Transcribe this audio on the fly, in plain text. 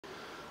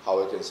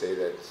how I can say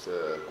that,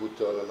 good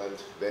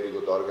tournament, very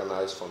good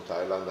organized from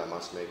Thailand. I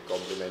must make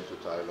compliment to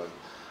Thailand.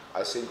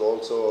 I think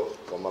also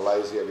for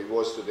Malaysia, we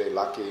was today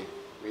lucky.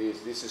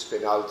 This is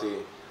penalty,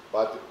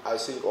 but I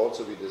think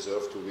also we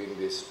deserve to win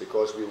this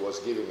because we was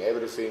giving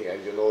everything,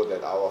 and you know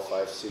that our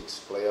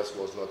 5-6 players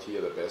was not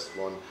here the best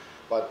one.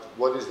 But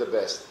what is the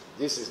best?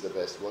 This is the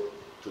best. What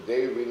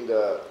today win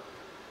the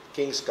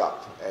King's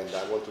Cup, and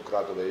I want to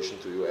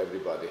congratulate to you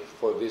everybody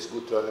for this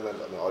good tournament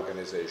and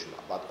organization,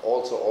 but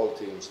also all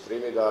teams,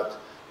 Trinidad,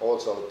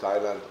 also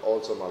Thailand,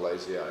 also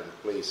Malaysia, and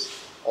please,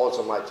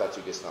 also my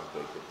Tajikistan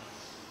people.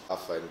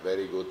 And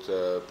very good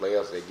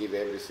players, they give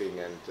everything,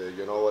 and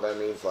you know what I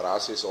mean, for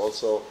us is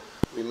also,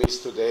 we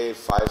missed today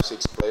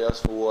 5-6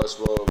 players who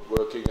were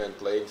working and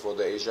playing for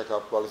the Asia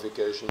Cup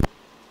qualification.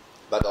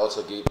 But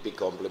also give big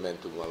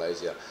compliment to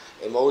Malaysia.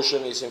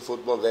 Emotion is in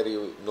football very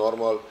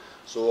normal,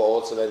 so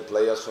also when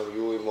players from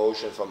you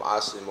emotion, from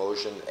us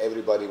emotion,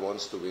 everybody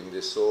wants to win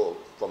this. So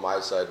from my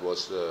side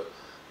was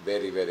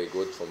very, very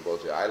good from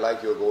both. I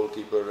like your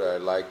goalkeeper, I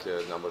like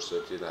number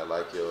 13, I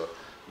like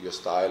your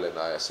style, and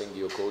I think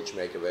your coach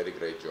make a very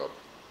great job.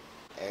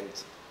 And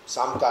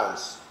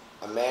sometimes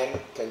a man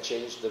can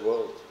change the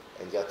world.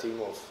 And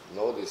Yatimov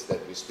noticed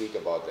that we speak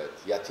about that.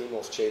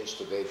 Yatimov changed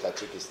today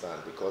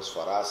Tajikistan because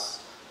for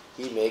us,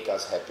 he make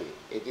us happy.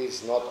 It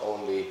is not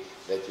only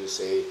that you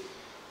say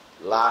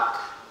luck,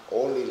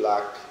 only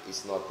luck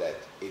is not that.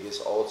 It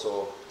is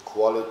also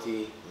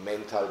quality,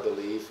 mental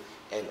belief,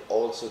 and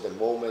also the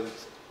moment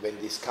when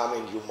this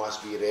coming, you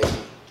must be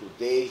ready.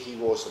 Today he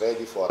was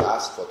ready for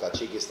us, for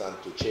Tajikistan,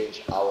 to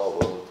change our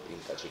world in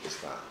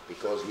Tajikistan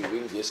because we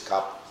win this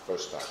cup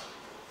first time.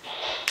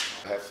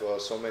 I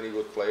have so many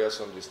good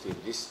players on this team.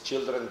 These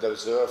children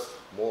deserve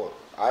more.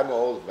 I'm an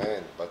old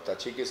man, but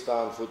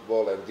Tajikistan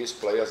football and these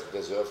players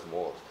deserve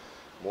more.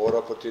 More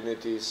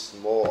opportunities,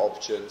 more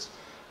options,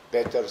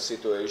 better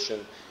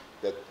situation.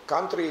 The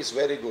country is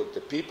very good. The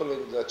people in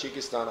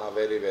Tajikistan are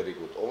very, very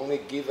good.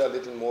 Only give a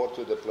little more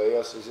to the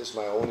players. This is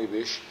my only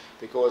wish,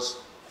 because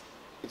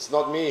it's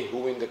not me who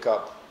win the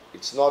cup.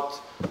 It's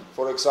not,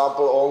 for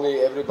example,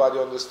 only everybody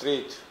on the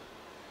street.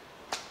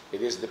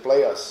 It is the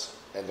players.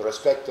 And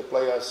respect the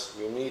players,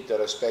 we need the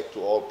respect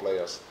to all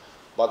players.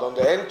 But on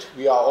the end,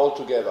 we are all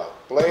together.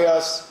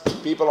 Players,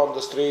 people on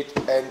the street,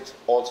 and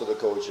also the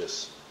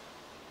coaches.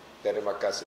 Terima kasih.